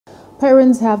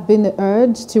Parents have been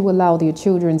urged to allow their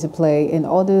children to play in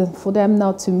order for them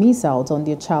not to miss out on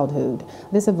their childhood.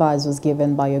 This advice was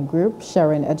given by a group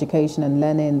sharing education and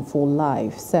learning for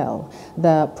life, CEL.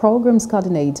 The program's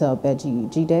coordinator,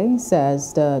 Beji Jide,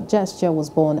 says the gesture was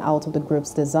born out of the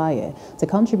group's desire to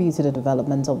contribute to the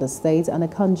development of the state and the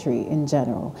country in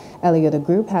general. Earlier, the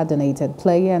group had donated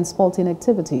play and sporting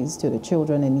activities to the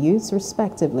children and youths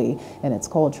respectively in its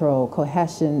cultural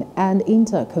cohesion and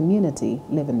inter-community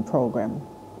living program.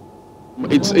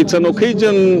 It's an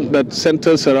occasion that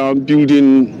centers around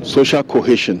building social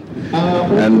cohesion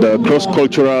and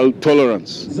cross-cultural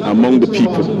tolerance among the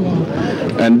people.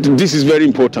 And this is very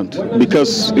important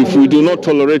because if we do not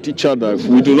tolerate each other, if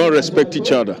we do not respect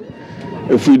each other,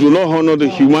 if we do not honor the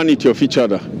humanity of each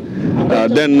other,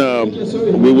 then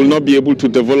we will not be able to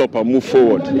develop and move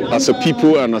forward as a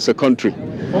people and as a country.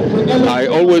 I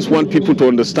always want people to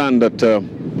understand that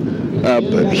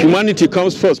humanity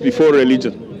comes first before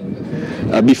religion.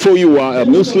 Before you are a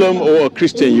Muslim or a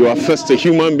Christian, you are first a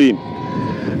human being.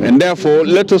 And therefore,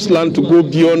 let us learn to go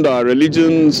beyond our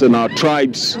religions and our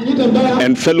tribes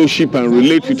and fellowship and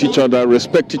relate with each other,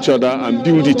 respect each other, and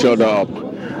build each other up.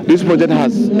 This project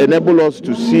has enabled us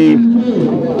to see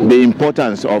the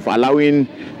importance of allowing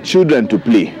children to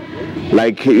play.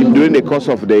 Like during the course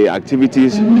of the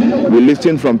activities, we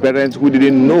listened from parents who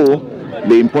didn't know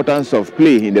the importance of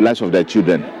play in the lives of their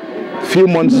children. Few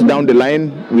months down the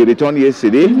line, we returned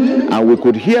yesterday and we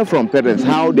could hear from parents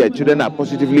how their children are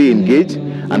positively engaged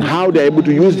and how they're able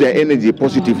to use their energy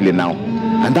positively now.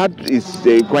 And that is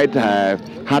quite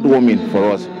heartwarming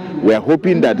for us. We are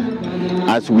hoping that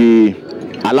as we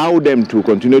allow them to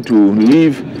continue to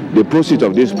live the proceeds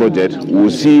of this project, we'll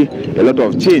see a lot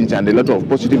of change and a lot of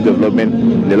positive development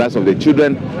in the lives of the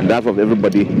children and that of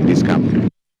everybody in this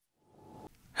camp.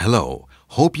 Hello,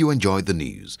 hope you enjoyed the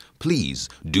news. Please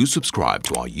do subscribe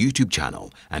to our YouTube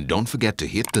channel and don't forget to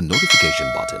hit the notification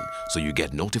button so you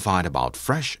get notified about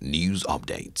fresh news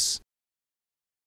updates.